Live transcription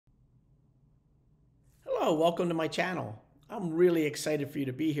Hello, welcome to my channel. I'm really excited for you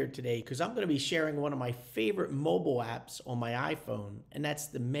to be here today because I'm going to be sharing one of my favorite mobile apps on my iPhone, and that's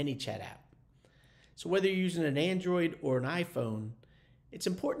the ManyChat app. So whether you're using an Android or an iPhone, it's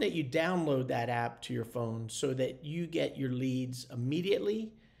important that you download that app to your phone so that you get your leads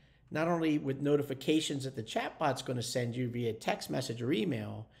immediately, not only with notifications that the chatbot's going to send you via text message or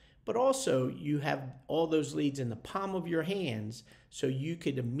email, but also you have all those leads in the palm of your hands so you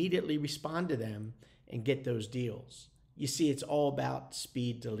could immediately respond to them and get those deals. You see, it's all about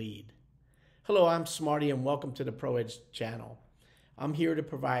speed to lead. Hello, I'm Smarty and welcome to the ProEdge channel. I'm here to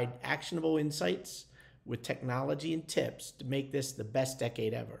provide actionable insights with technology and tips to make this the best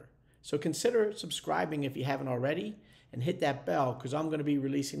decade ever. So consider subscribing if you haven't already and hit that bell because I'm going to be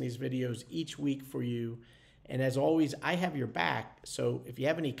releasing these videos each week for you. And as always, I have your back. So if you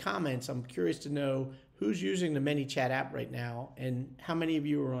have any comments, I'm curious to know who's using the ManyChat app right now and how many of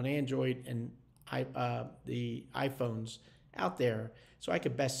you are on Android and the iPhones out there so I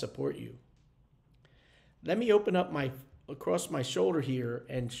could best support you. Let me open up across my shoulder here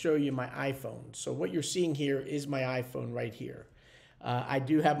and show you my iPhone. So what you're seeing here is my iPhone right here. I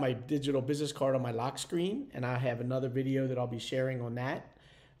do have my digital business card on my lock screen, and I have another video that I'll be sharing on that.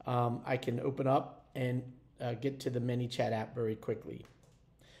 I can open up and get to the ManyChat app very quickly.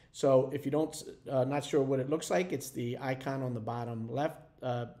 So if you not sure what it looks like, it's the icon on the bottom left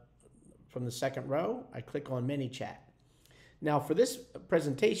from the second row. I click on ManyChat. Now for this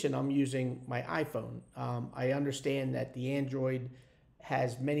presentation, I'm using my iPhone. I understand that the Android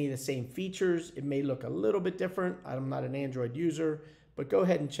has many of the same features. It may look a little bit different. I'm not an Android user, but go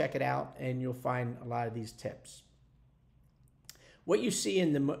ahead and check it out and you'll find a lot of these tips. What you see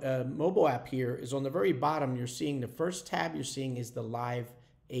in the mobile app here is on the very bottom, you're seeing the first tab you're seeing is the live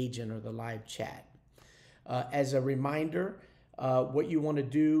agent or the live chat. As a reminder, what you want to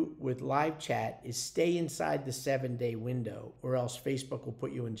do with live chat is stay inside the 7-day window or else Facebook will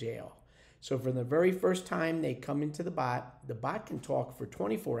put you in jail. So from the very first time they come into the bot can talk for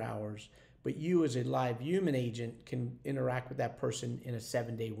 24 hours, but you as a live human agent can interact with that person in a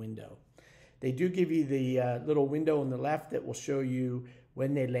 7-day window. They do give you the little window on the left that will show you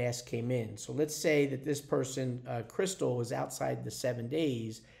when they last came in. So let's say that this person, Crystal, is outside the 7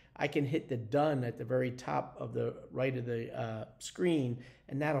 days. I can hit the done at the very top of the right of the screen,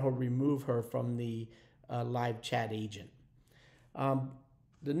 and that'll remove her from the live chat agent.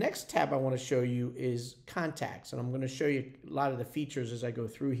 The next tab I want to show you is contacts, and I'm going to show you a lot of the features as I go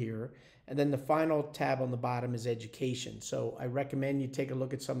through here. And then the final tab on the bottom is education. So I recommend you take a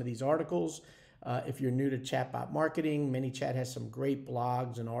look at some of these articles. If you're new to chatbot marketing, ManyChat has some great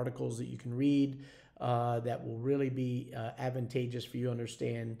blogs and articles that you can read that will really be advantageous for you to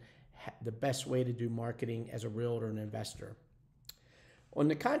understand the best way to do marketing as a realtor and investor. On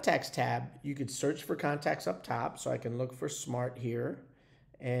the contacts tab, you could search for contacts up top. So I can look for Smart here,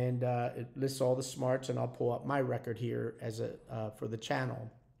 and it lists all the smarts, and I'll pull up my record here as for the channel.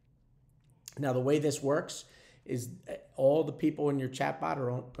 Now, the way this works is all the people in your chatbot are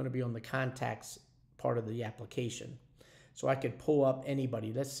going to be on the contacts part of the application. So I could pull up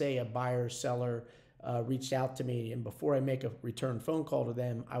anybody. Let's say a buyer, seller reached out to me, and before I make a return phone call to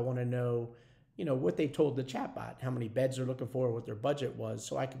them, I want to know, what they told the chatbot, how many beds they're looking for, what their budget was,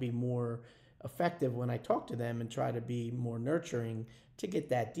 so I could be more effective when I talk to them and try to be more nurturing to get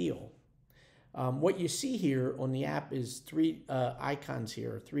that deal. What you see here on the app is three icons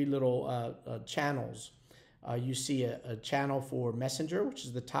here, three little channels. You see a channel for Messenger, which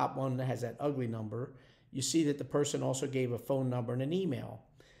is the top one that has that ugly number. You see that the person also gave a phone number and an email.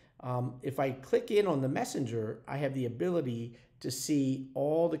 If I click in on the Messenger, I have the ability to see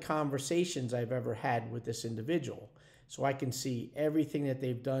all the conversations I've ever had with this individual. So I can see everything that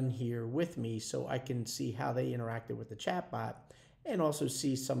they've done here with me, so I can see how they interacted with the chatbot and also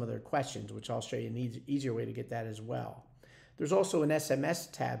see some of their questions, which I'll show you an easier way to get that as well. There's also an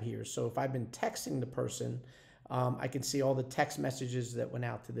SMS tab here. So if I've been texting the person, I can see all the text messages that went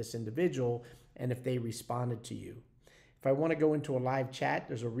out to this individual and if they responded to you. If I want to go into a live chat,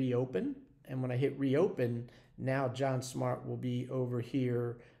 there's a reopen. And when I hit reopen, now John Smart will be over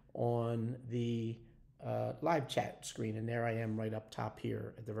here on the live chat screen. And there I am right up top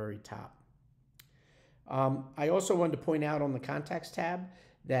here at the very top. I also wanted to point out on the contacts tab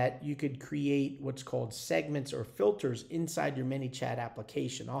that you could create what's called segments or filters inside your ManyChat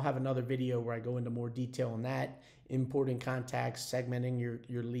application. I'll have another video where I go into more detail on that, importing contacts, segmenting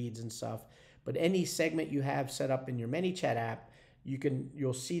your leads and stuff. But any segment you have set up in your ManyChat app,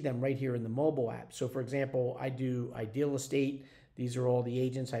 you'll see them right here in the mobile app. So for example, I do ideal estate. These are all the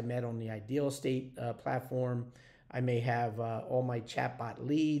agents I met on the ideal estate platform. I may have all my chatbot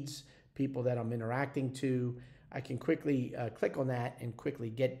leads, people that I'm interacting to, I can quickly click on that and quickly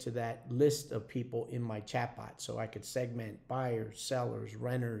get to that list of people in my chatbot. So I could segment buyers, sellers,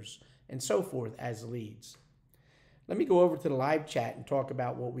 renters, and so forth as leads. Let me go over to the live chat and talk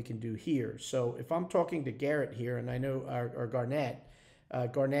about what we can do here. So if I'm talking to Garrett here, and I know, or Garnett,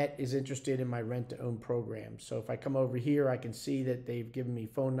 Garnett is interested in my rent-to-own program. So if I come over here, I can see that they've given me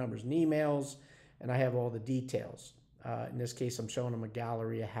phone numbers and emails, and I have all the details. In this case, I'm showing them a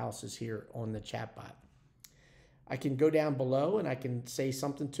gallery of houses here on the chatbot. I can go down below and I can say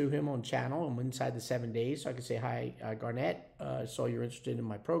something to him on channel. I'm inside the 7 days. So I can say, hi, Garnett, I saw you're interested in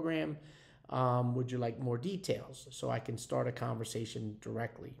my program. Would you like more details? So I can start a conversation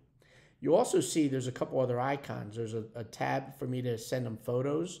directly. You also see there's a couple other icons. There's a tab for me to send him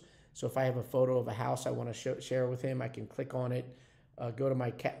photos. So if I have a photo of a house I want to share with him, I can click on it, go to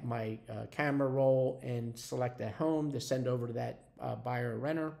my camera roll and select a home to send over to that buyer or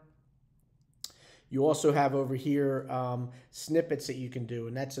renter. You also have over here snippets that you can do,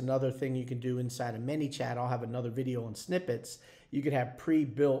 and that's another thing you can do inside of ManyChat. I'll have another video on snippets. You could have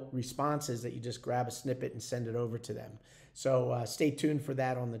pre-built responses that you just grab a snippet and send it over to them. So stay tuned for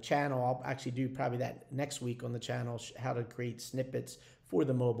that on the channel. I'll actually do probably that next week on the channel, how to create snippets for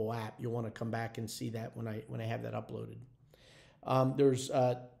the mobile app. You'll want to come back and see that when I have that uploaded. There's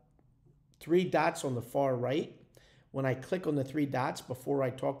 3 dots on the far right. When I click on the 3 dots before I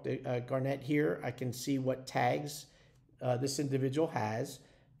talk to Garnett here, I can see what tags this individual has,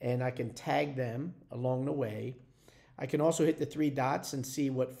 and I can tag them along the way. I can also hit the 3 dots and see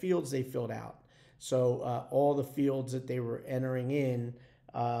what fields they filled out. So all the fields that they were entering in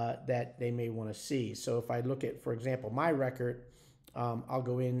that they may want to see. So if I look at, for example, my record, I'll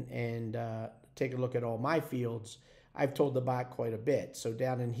go in and take a look at all my fields. I've told the bot quite a bit. So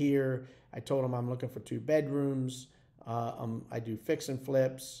down in here, I told him I'm looking for 2 bedrooms. I do fix and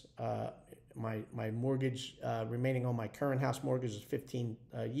flips. My mortgage remaining on my current house mortgage is 15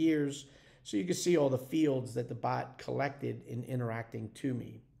 years. So you can see all the fields that the bot collected in interacting to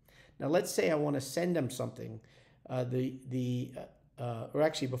me. Now let's say I want to send them something. Or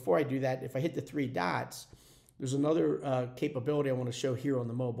actually before I do that, if I hit the 3 dots, there's another capability I want to show here on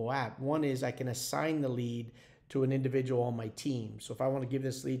the mobile app. One is I can assign the lead to an individual on my team. So if I want to give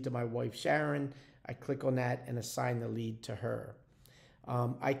this lead to my wife, Sharon, I click on that and assign the lead to her.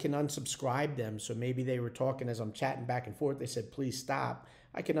 I can unsubscribe them. So maybe they were talking as I'm chatting back and forth. They said, please stop.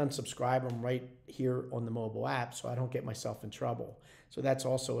 I can unsubscribe them right here on the mobile app so I don't get myself in trouble. So that's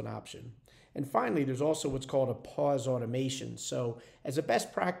also an option. And finally, there's also what's called a pause automation. So as a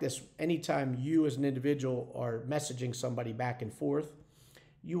best practice, anytime you as an individual are messaging somebody back and forth,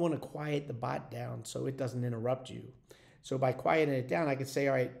 you want to quiet the bot down so it doesn't interrupt you. So by quieting it down, I could say,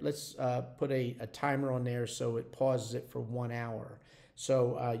 all right, let's put a timer on there so it pauses it for 1 hour.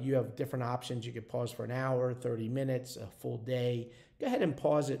 So you have different options. You could pause for an hour, 30 minutes, a full day. Go ahead and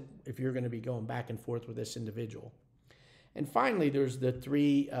pause it if you're going to be going back and forth with this individual. And finally, there's the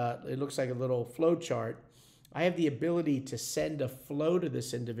 3, it looks like a little flow chart. I have the ability to send a flow to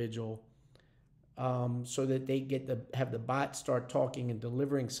this individual so that they have the bot start talking and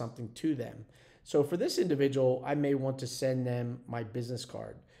delivering something to them. So for this individual, I may want to send them my business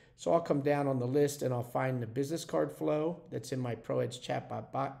card. So I'll come down on the list and I'll find the business card flow that's in my ProEdge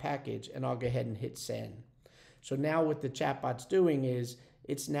chatbot package, and I'll go ahead and hit send. So now what the chatbot's doing is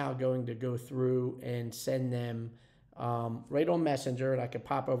it's now going to go through and send them right on Messenger, and I can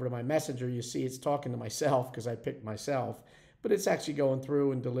pop over to my Messenger. You see it's talking to myself because I picked myself, but it's actually going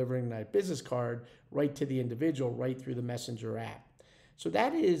through and delivering that business card right to the individual right through the Messenger app. So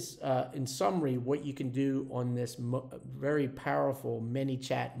that is, in summary, what you can do on this very powerful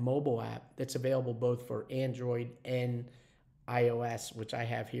ManyChat mobile app that's available both for Android and iOS, which I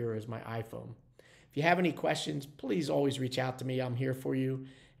have here as my iPhone. If you have any questions, please always reach out to me. I'm here for you.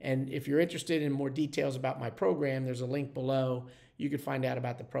 And if you're interested in more details about my program, there's a link below. You can find out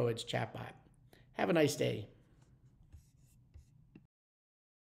about the ProEdge chatbot. Have a nice day.